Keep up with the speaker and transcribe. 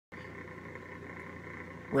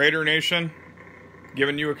Raider Nation,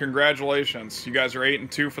 giving you a congratulations. You guys are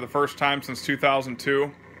 8-2 for the first time since 2002.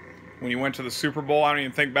 When you went to the Super Bowl, I don't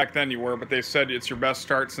even think back then you were, but they said it's your best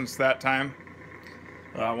start since that time.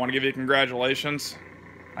 I want to give you congratulations.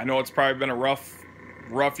 I know it's probably been a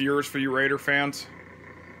rough years for you Raider fans.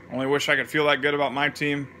 Only wish I could feel that good about my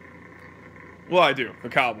team. Well, I do, the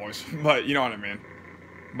Cowboys, but you know what I mean.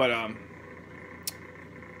 But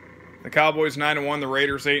the Cowboys 9-1, the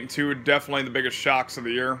Raiders 8-2, definitely the biggest shocks of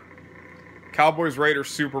the year. Cowboys Raiders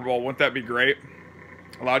Super Bowl, wouldn't that be great?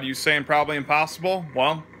 A lot of you saying probably impossible.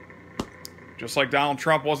 Well, just like Donald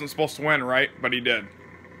Trump wasn't supposed to win, right? But he did.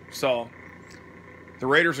 So the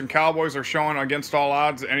Raiders and Cowboys are showing against all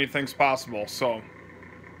odds anything's possible. So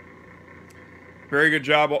very good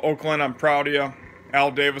job, Oakland. I'm proud of you. Al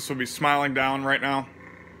Davis will be smiling down right now,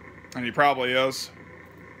 and he probably is.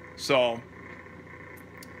 So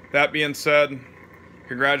that being said,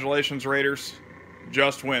 congratulations, Raiders.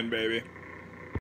 Just win, baby.